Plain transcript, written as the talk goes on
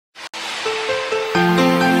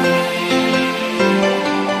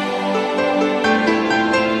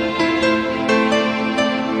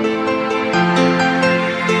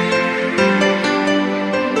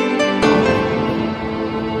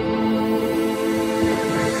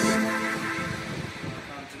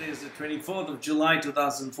24th of July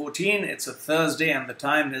 2014. It's a Thursday and the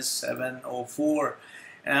time is 7:04.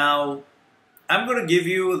 Now, I'm going to give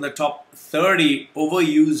you the top 30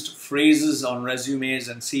 overused phrases on resumes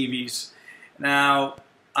and CVs. Now,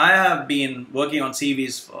 I have been working on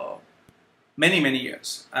CVs for many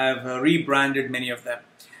years. I've rebranded many of them.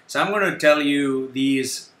 So I'm going to tell you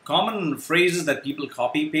these common phrases that people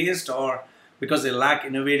copy paste, or because they lack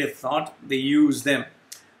innovative thought, they use them.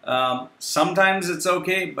 Sometimes it's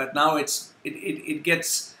okay, but now it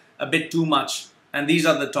gets a bit too much. And these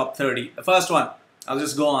are the top 30. The first one, I'll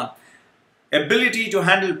just go on. Ability to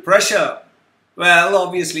handle pressure. Well,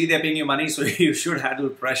 obviously they're paying you money, so you should handle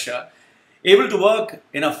pressure. Able to work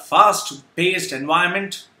in a fast-paced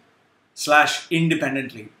environment /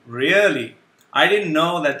 independently. Really? I didn't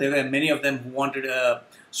know that there were many of them who wanted a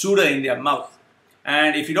soda in their mouth.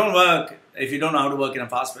 And if you don't know how to work in a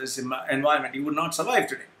fast-paced environment, you would not survive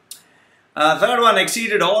today. Third one,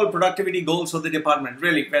 exceeded all productivity goals of the department.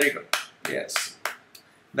 Really, very good. Yes.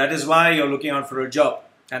 That is why you're looking out for a job.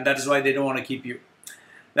 And that is why they don't want to keep you.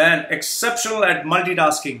 Then, exceptional at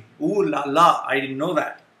multitasking. Ooh la la, I didn't know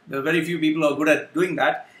that. There are very few people who are good at doing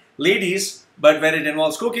that. Ladies, but where it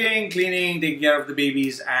involves cooking, cleaning, taking care of the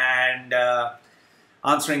babies, and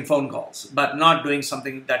answering phone calls, but not doing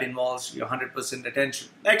something that involves your 100% attention.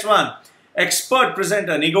 Next one, expert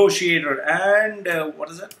presenter, negotiator, and what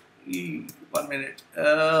is it? 1 minute.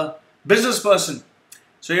 Business person.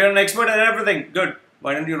 So you're an expert at everything. Good.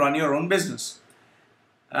 Why don't you run your own business?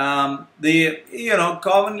 Commonly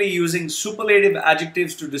using superlative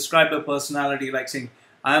adjectives to describe a personality, like saying,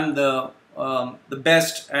 I'm the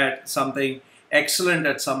best at something, excellent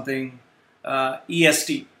at something,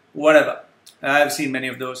 EST, whatever. I've seen many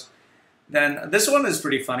of those. Then this one is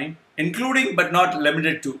pretty funny. Including but not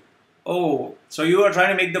limited to. Oh, so you are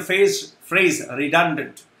trying to make the phrase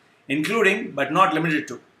redundant. Including but not limited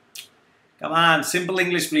to. Come on, simple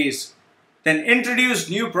English please. Then introduce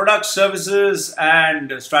new products, services,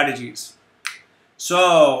 and strategies.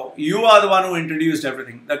 So you are the one who introduced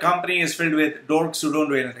everything. The company is filled with dorks who don't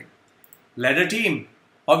do anything. Led a team.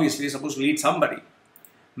 Obviously, you're supposed to lead somebody.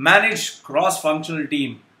 Manage cross-functional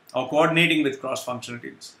team, or coordinating with cross-functional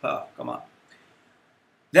teams. Come on.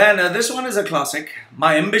 Then this one is a classic.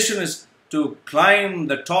 My ambition is to climb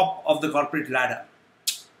the top of the corporate ladder.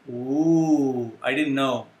 Ooh, I didn't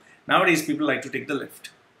know. Nowadays, people like to take the lift.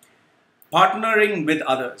 Partnering with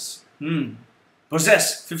others.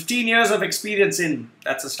 Possess. 15 years of experience in.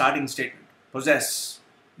 That's a starting statement. Possess.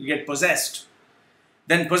 You get possessed.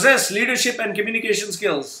 Then possess leadership and communication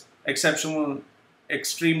skills. Exceptional,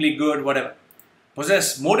 extremely good, whatever.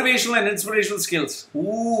 Possess motivational and inspirational skills.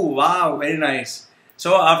 Ooh, wow, very nice.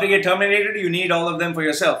 So after you get terminated, you need all of them for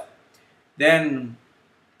yourself. Then,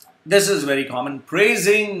 this is very common.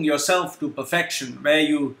 Praising yourself to perfection, where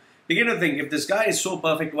you begin to think, if this guy is so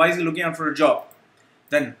perfect, why is he looking out for a job?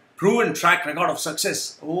 Then, proven track record of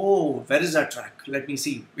success. Oh, where is that track? Let me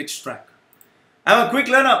see. Which track? I'm a quick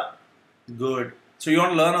learner. Good. So you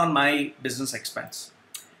want to learn on my business expense.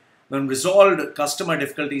 Then resolved customer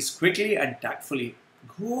difficulties quickly and tactfully.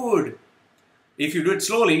 Good. If you do it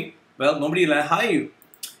slowly, well, nobody will hire you.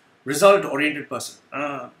 Result-oriented person.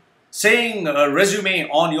 Saying a resume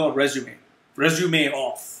on your resume. Resume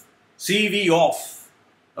off. CV off.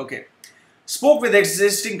 Okay. Spoke with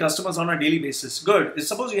existing customers on a daily basis. Good.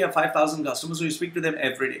 Suppose you have 5,000 customers, so you speak to them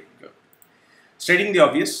every day. Good. Stating the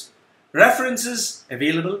obvious. References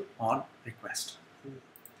available on request.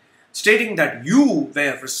 Stating that you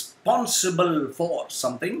were responsible for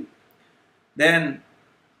something. Then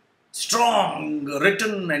strong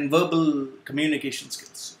written and verbal communication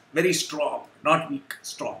skills. Very strong, not weak,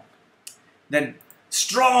 strong. Then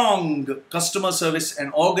strong customer service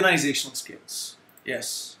and organizational skills.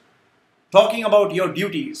 Yes. Talking about your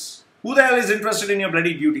duties. Who the hell is interested in your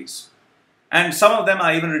bloody duties? And some of them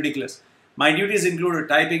are even ridiculous. My duties include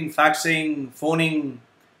typing, faxing, phoning,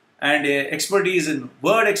 and expertise in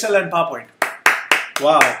Word, Excel, and PowerPoint.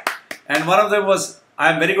 Wow. And one of them was,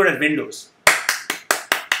 I'm very good at Windows.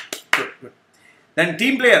 Good. Then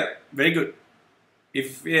team player. Very good.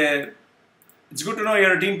 It's good to know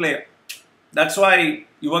you're a team player. That's why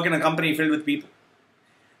you work in a company filled with people.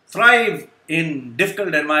 Thrive in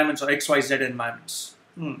difficult environments or XYZ environments.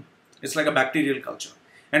 It's like a bacterial culture.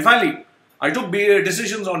 And finally, I took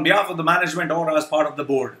decisions on behalf of the management or as part of the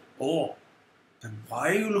board. Oh, then why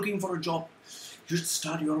are you looking for a job? You should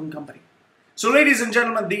start your own company. So ladies and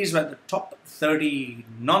gentlemen, these were the top 30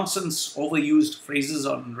 nonsense overused phrases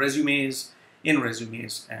on resumes, in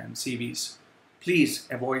resumes and CVs. Please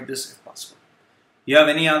avoid this if possible. You have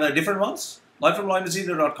any other different ones? Loy from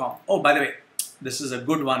loymachedo.com. Oh, by the way, this is a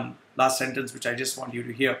good one. Last sentence which I just want you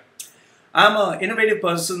to hear. I'm an innovative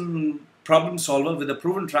person, problem solver with a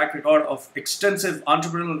proven track record of extensive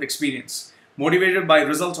entrepreneurial experience. Motivated by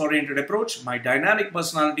results-oriented approach, my dynamic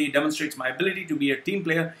personality demonstrates my ability to be a team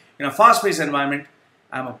player in a fast-paced environment.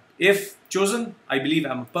 If chosen, I believe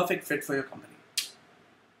I'm a perfect fit for your company.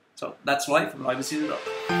 So that's Loy from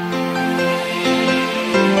loymachedo.